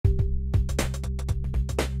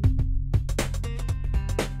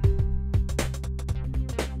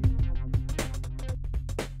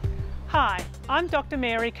Hi, I'm Dr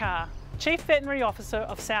Mary Carr, Chief Veterinary Officer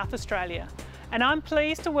of South Australia, and I'm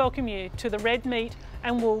pleased to welcome you to the Red Meat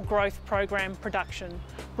and Wool Growth Program production,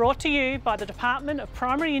 brought to you by the Department of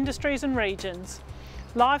Primary Industries and Regions,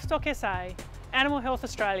 Livestock SA, Animal Health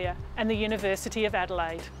Australia and the University of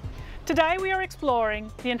Adelaide. Today we are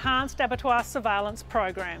exploring the Enhanced Abattoir Surveillance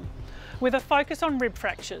program, with a focus on rib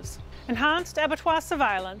fractures. Enhanced Abattoir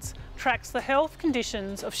Surveillance tracks the health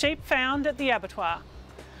conditions of sheep found at the abattoir.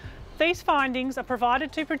 These findings are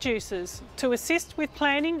provided to producers to assist with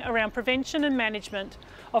planning around prevention and management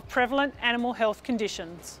of prevalent animal health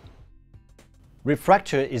conditions. Rib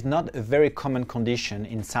fracture is not a very common condition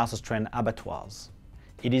in South Australian abattoirs.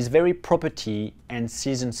 It is very property and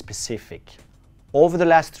season specific. Over the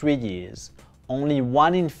last 3 years, only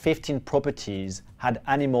 1 in 15 properties had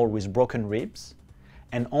animal with broken ribs,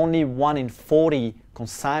 and only 1 in 40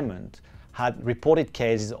 consignment had reported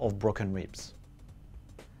cases of broken ribs.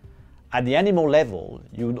 At the animal level,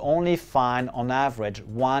 you would only find on average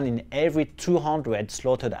 1 in every 200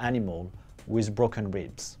 slaughtered animal with broken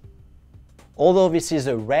ribs. Although this is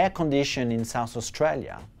a rare condition in South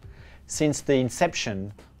Australia, since the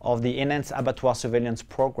inception of the Enhanced Abattoir Surveillance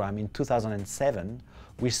program in 2007,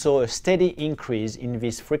 we saw a steady increase in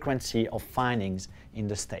this frequency of findings in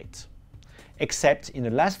the state, except in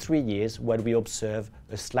the last 3 years where we observe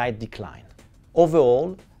a slight decline.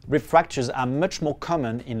 Overall, rib fractures are much more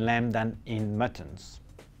common in lamb than in muttons.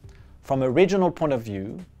 From a regional point of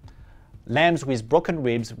view, lambs with broken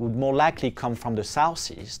ribs would more likely come from the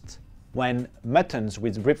southeast, when muttons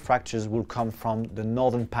with rib fractures will come from the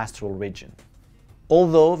northern pastoral region.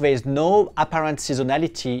 Although there is no apparent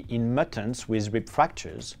seasonality in muttons with rib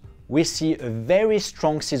fractures, we see a very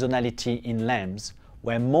strong seasonality in lambs,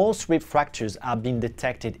 where most rib fractures are being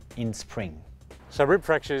detected in spring. So rib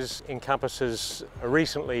fractures encompasses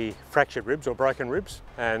recently fractured ribs or broken ribs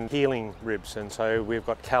and healing ribs, and so we've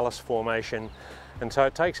got callus formation, and so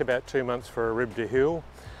it takes about 2 months for a rib to heal,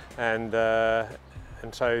 and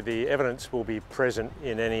so the evidence will be present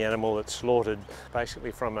in any animal that's slaughtered,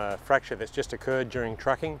 basically from a fracture that's just occurred during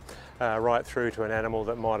trucking right through to an animal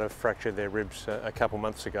that might have fractured their ribs a couple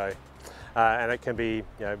months ago. And it can be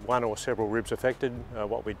 1 or several ribs affected.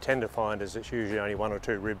 What we tend to find is it's usually only 1 or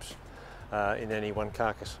 2 ribs in any one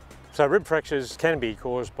carcass. So rib fractures can be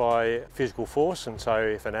caused by physical force, and so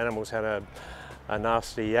if an animal's had a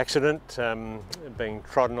nasty accident, being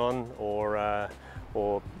trodden on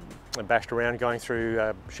or bashed around going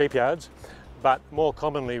through sheep yards. But more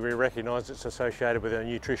commonly we recognise it's associated with a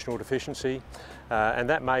nutritional deficiency, and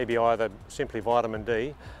that may be either simply vitamin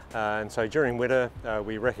D, and so during winter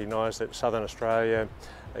we recognise that Southern Australia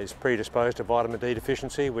is predisposed to vitamin D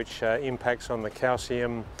deficiency, which impacts on the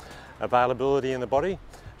calcium availability in the body.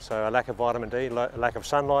 So a lack of vitamin D, lack of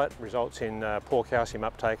sunlight results in poor calcium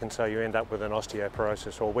uptake, and so you end up with an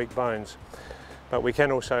osteoporosis or weak bones. But we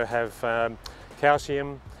can also have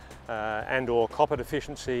calcium and or copper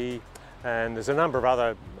deficiency, and there's a number of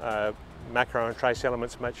other macro and trace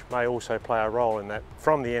elements which may also play a role in that.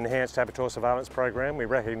 From the Enhanced Abattoir Surveillance program, we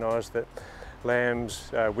recognise that lambs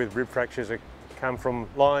with rib fractures come from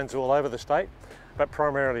lines all over the state, but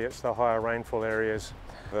primarily it's the higher rainfall areas,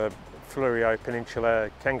 the Fleurieu Peninsula,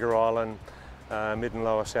 Kangaroo Island, mid and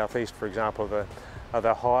lower southeast, for example, are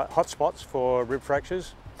the hot spots for rib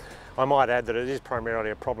fractures. I might add that it is primarily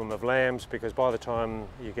a problem of lambs, because by the time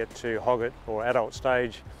you get to hogget or adult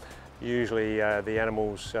stage, usually the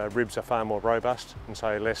animal's ribs are far more robust and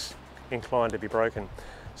so less inclined to be broken.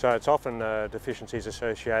 So it's often deficiencies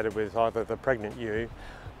associated with either the pregnant ewe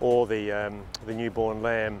or the newborn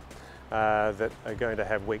lamb that are going to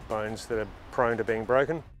have weak bones that are prone to being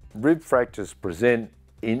broken. Rib fractures present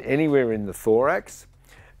anywhere in the thorax,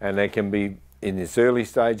 and they can be, in its early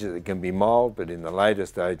stages it can be mild, but in the later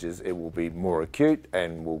stages it will be more acute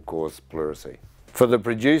and will cause pleurisy. For the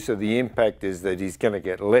producer, the impact is that he's going to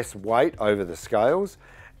get less weight over the scales,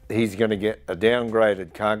 he's going to get a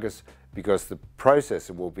downgraded carcass because the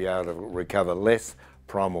processor will be able to recover less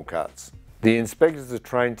primal cuts. The inspectors are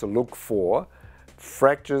trained to look for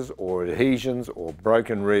fractures or adhesions or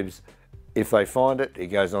broken ribs. If they find it, it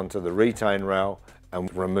goes onto the retain rail and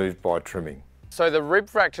removed by trimming. So the rib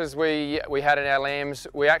fractures we had in our lambs,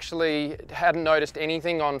 we actually hadn't noticed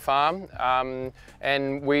anything on farm,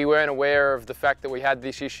 and we weren't aware of the fact that we had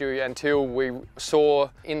this issue until we saw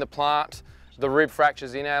in the plant the rib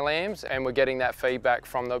fractures in our lambs, and we're getting that feedback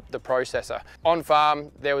from the processor. On farm,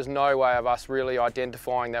 there was no way of us really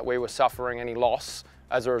identifying that we were suffering any loss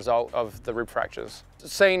as a result of the rib fractures.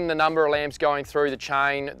 Seeing the number of lambs going through the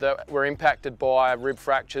chain that were impacted by rib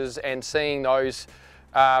fractures and seeing those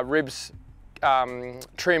ribs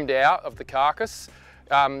trimmed out of the carcass,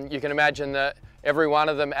 you can imagine that every one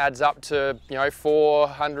of them adds up to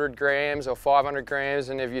 400 grams or 500 grams,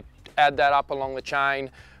 and if you add that up along the chain,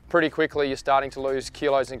 pretty quickly you're starting to lose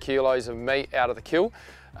kilos and kilos of meat out of the kill.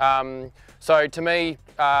 So to me,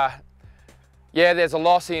 yeah, there's a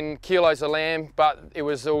loss in kilos of lamb, but it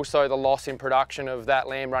was also the loss in production of that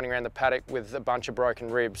lamb running around the paddock with a bunch of broken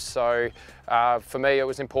ribs. So for me, it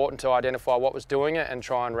was important to identify what was doing it and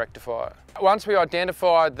try and rectify it. Once we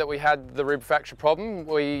identified that we had the rib fracture problem,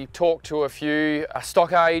 we talked to a few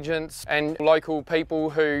stock agents and local people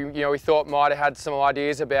who we thought might have had some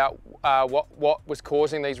ideas about what was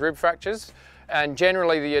causing these rib fractures. And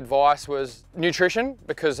generally the advice was nutrition,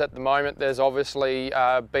 because at the moment there's obviously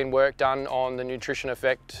been work done on the nutrition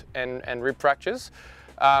effect and rib fractures.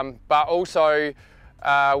 But also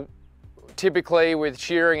typically with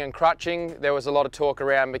shearing and crutching, there was a lot of talk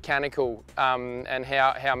around mechanical and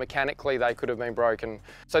how mechanically they could have been broken.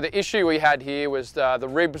 So the issue we had here was the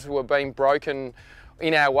ribs were being broken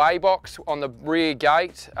in our weigh box on the rear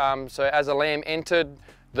gate. So as a lamb entered,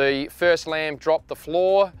 the first lamb dropped the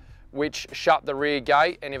floor, which shut the rear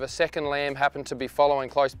gate, and if a second lamb happened to be following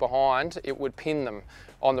close behind, it would pin them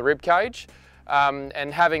on the rib cage.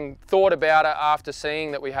 And having thought about it after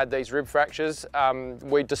seeing that we had these rib fractures,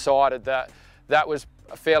 we decided that that was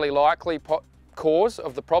a fairly likely cause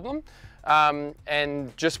of the problem.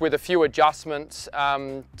 And just with a few adjustments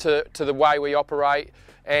to the way we operate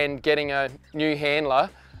and getting a new handler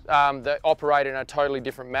that operate in a totally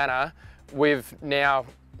different manner, we've now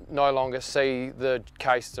no longer see the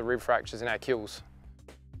case of rib fractures in our kills.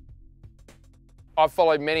 I've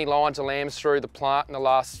followed many lines of lambs through the plant in the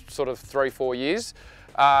last sort of 3-4 years,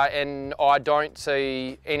 and I don't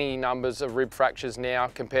see any numbers of rib fractures now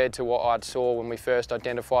compared to what I saw when we first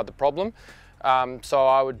identified the problem. So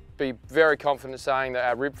I would be very confident saying that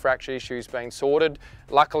our rib fracture issue has been sorted.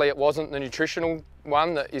 Luckily it wasn't the nutritional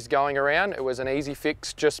one that is going around, it was an easy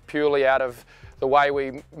fix just purely out of the way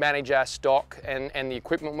we manage our stock and the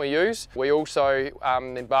equipment we use. We also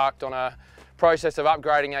embarked on a process of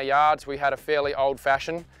upgrading our yards. We had a fairly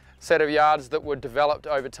old-fashioned set of yards that were developed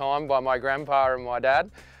over time by my grandpa and my dad,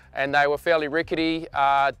 and they were fairly rickety,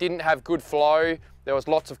 didn't have good flow. There was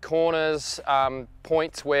lots of corners,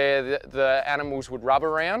 points where the animals would rub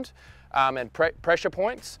around, and pressure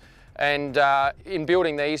points. And in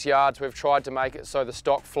building these yards, we've tried to make it so the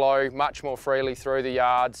stock flow much more freely through the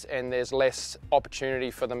yards, and there's less opportunity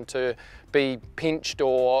for them to be pinched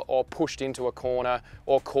or pushed into a corner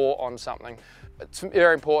or caught on something. It's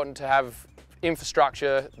very important to have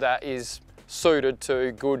infrastructure that is suited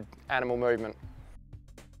to good animal movement.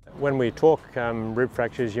 When we talk rib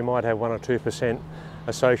fractures, you might have 1 or 2%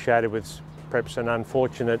 associated with perhaps an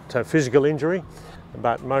unfortunate physical injury.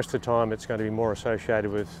 But most of the time it's going to be more associated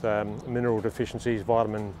with mineral deficiencies,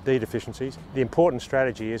 vitamin D deficiencies. The important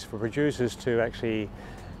strategy is for producers to actually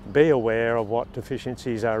be aware of what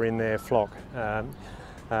deficiencies are in their flock.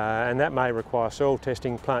 And that may require soil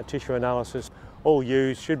testing, plant tissue analysis. All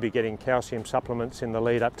ewes should be getting calcium supplements in the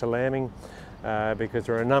lead up to lambing because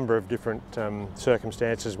there are a number of different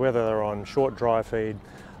circumstances, whether they're on short dry feed,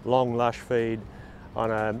 long lush feed, on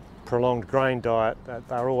a prolonged grain diet,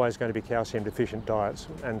 they're always going to be calcium deficient diets,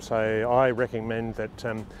 and so I recommend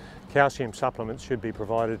that calcium supplements should be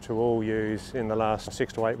provided to all ewes in the last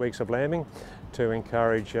 6 to 8 weeks of lambing to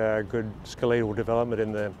encourage good skeletal development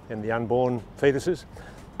in the unborn fetuses.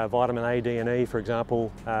 Vitamin A, D and E, for example,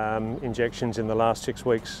 injections in the last 6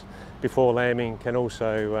 weeks before lambing can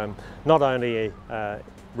also not only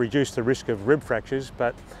reduce the risk of rib fractures,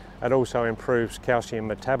 but it also improves calcium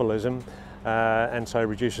metabolism and so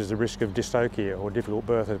reduces the risk of dystocia or difficult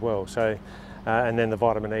birth as well. So, and then the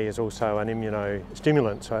vitamin E is also an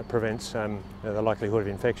immunostimulant, so it prevents the likelihood of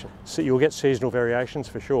infection. So you'll get seasonal variations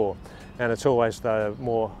for sure, and it's always the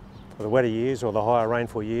wetter years or the higher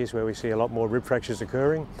rainfall years where we see a lot more rib fractures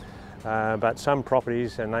occurring. But some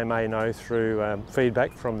properties, and they may know through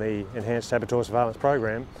feedback from the Enhanced Abattoir Surveillance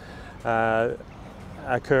program,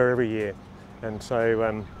 occur every year. And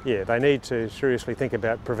so, yeah, they need to seriously think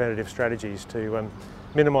about preventative strategies to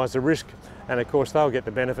minimise the risk, and of course they'll get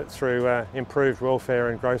the benefit through improved welfare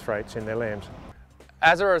and growth rates in their lambs.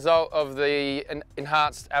 As a result of the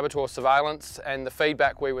Enhanced Abattoir Surveillance and the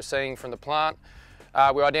feedback we were seeing from the plant,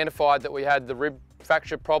 we identified that we had the rib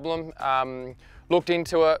fracture problem, looked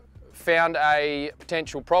into it, found a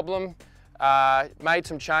potential problem, made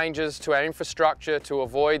some changes to our infrastructure to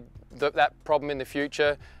avoid that problem in the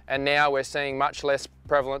future, and now we're seeing much less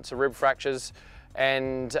prevalence of rib fractures,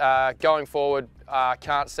 and going forward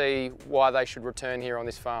can't see why they should return here on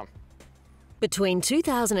this farm. Between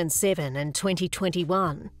 2007 and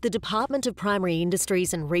 2021, the Department of Primary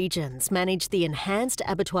Industries and Regions managed the Enhanced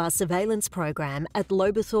Abattoir Surveillance program at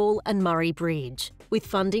Lobethal and Murray Bridge, with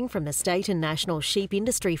funding from the state and national sheep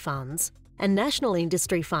industry funds and national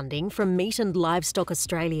industry funding from Meat and Livestock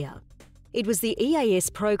Australia. It was the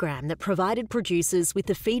EAS program that provided producers with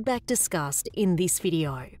the feedback discussed in this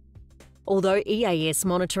video. Although EAS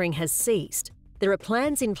monitoring has ceased, there are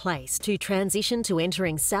plans in place to transition to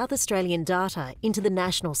entering South Australian data into the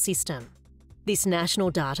national system. This national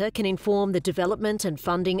data can inform the development and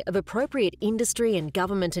funding of appropriate industry and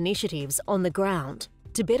government initiatives on the ground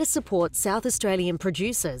to better support South Australian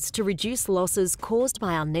producers to reduce losses caused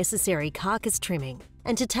by unnecessary carcass trimming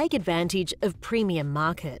and to take advantage of premium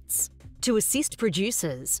markets. To assist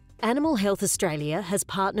producers, Animal Health Australia has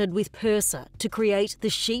partnered with PIRSA to create the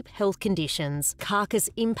Sheep Health Conditions Carcass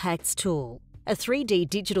Impacts Tool, a 3D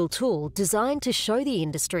digital tool designed to show the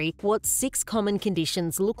industry what 6 common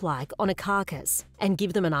conditions look like on a carcass and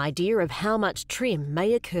give them an idea of how much trim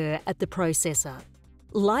may occur at the processor.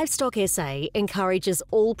 Livestock SA encourages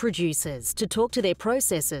all producers to talk to their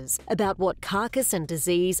processors about what carcass and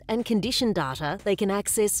disease and condition data they can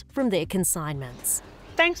access from their consignments.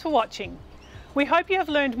 Thanks for watching. We hope you have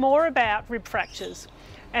learned more about rib fractures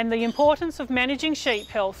and the importance of managing sheep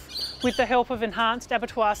health with the help of Enhanced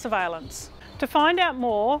Abattoir Surveillance. To find out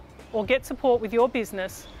more or get support with your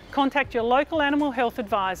business, contact your local animal health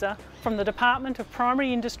advisor from the Department of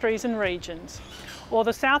Primary Industries and Regions or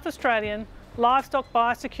the South Australian Livestock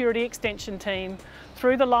Biosecurity Extension Team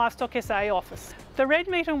through the Livestock SA office. The Red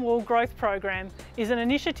Meat and Wool Growth Program is an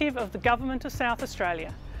initiative of the Government of South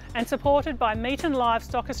Australia and supported by Meat and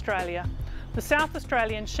Livestock Australia, the South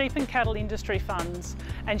Australian Sheep and Cattle Industry Funds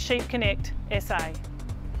and Sheep Connect SA.